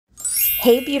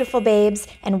Hey beautiful babes,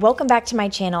 and welcome back to my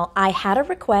channel. I had a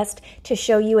request to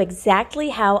show you exactly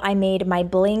how I made my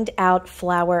blinged out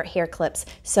flower hair clips.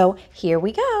 So here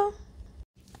we go.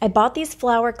 I bought these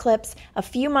flower clips a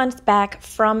few months back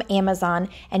from Amazon,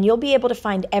 and you'll be able to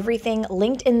find everything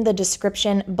linked in the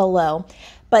description below.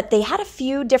 But they had a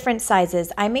few different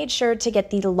sizes. I made sure to get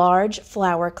the large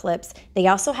flower clips. They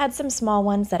also had some small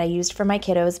ones that I used for my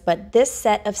kiddos, but this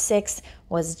set of 6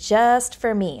 was just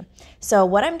for me. So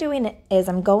what I'm doing is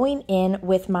I'm going in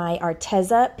with my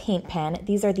Arteza paint pen.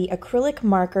 These are the acrylic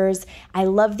markers. I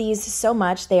love these so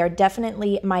much. They are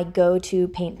definitely my go-to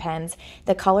paint pens.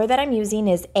 The color that I'm using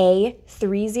is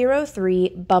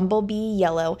A303 Bumblebee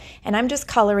Yellow, and I'm just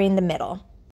coloring the middle.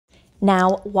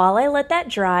 Now, while I let that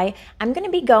dry, I'm going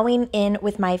to be going in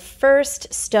with my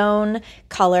first stone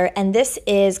color, and this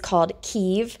is called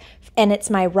Kyiv, and it's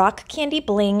my rock candy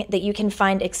bling that you can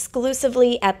find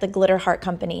exclusively at the Glitter Heart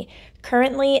Company.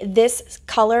 Currently, this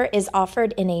color is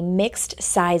offered in a mixed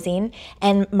sizing,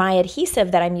 and my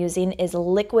adhesive that I'm using is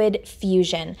Liquid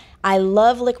Fusion. I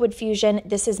love Liquid Fusion.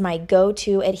 This is my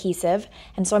go-to adhesive,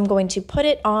 and so I'm going to put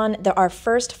it on our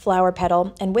first flower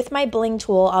petal, and with my bling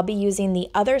tool, I'll be using the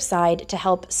other side to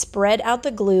help spread out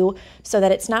the glue so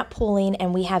that it's not pooling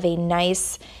and we have a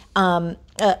nice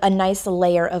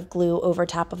layer of glue over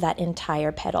top of that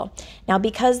entire petal. Now,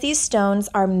 because these stones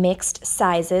are mixed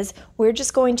sizes, we're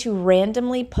just going to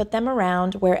randomly put them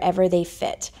around wherever they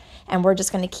fit. And we're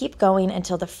just going to keep going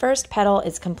until the first petal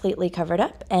is completely covered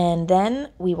up, and then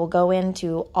we will go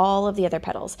into all of the other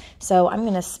petals. So I'm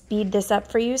going to speed this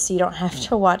up for you so you don't have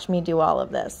to watch me do all of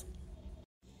this.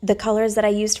 The colors that I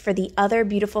used for the other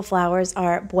beautiful flowers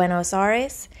are Buenos,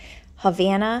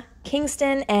 Havana,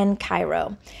 Kingston, and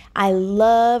Cairo. I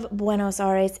love Buenos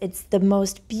Aires. It's the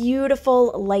most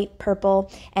beautiful light purple,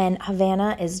 and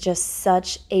Havana is just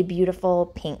such a beautiful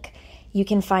pink. You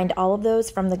can find all of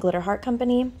those from the Glitter Heart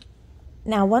Company.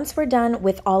 Now, once we're done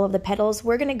with all of the petals,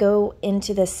 we're going to go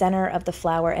into the center of the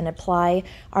flower and apply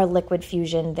our Liquid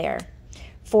Fusion there.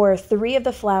 For 3 of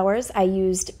the flowers, I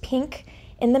used pink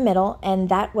in the middle, and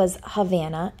that was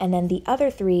Havana, and then the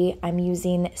other 3 I'm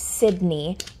using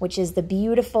Sydney, which is the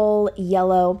beautiful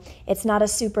yellow. It's not a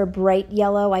super bright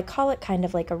yellow. I call it kind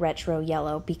of like a retro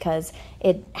yellow because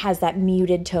it has that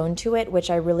muted tone to it, which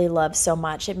I really love so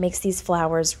much. It makes these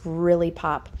flowers really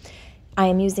pop. I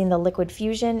am using the Liquid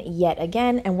Fusion yet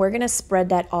again, and we're going to spread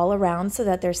that all around so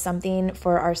that there's something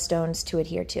for our stones to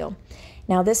adhere to.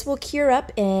 Now, this will cure up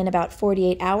in about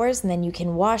 48 hours, and then you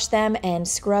can wash them and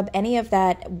scrub any of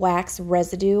that wax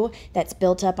residue that's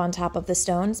built up on top of the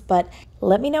stones. But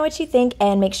let me know what you think,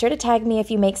 and make sure to tag me if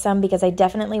you make some, because I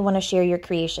definitely want to share your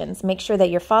creations. Make sure that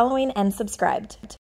you're following and subscribed.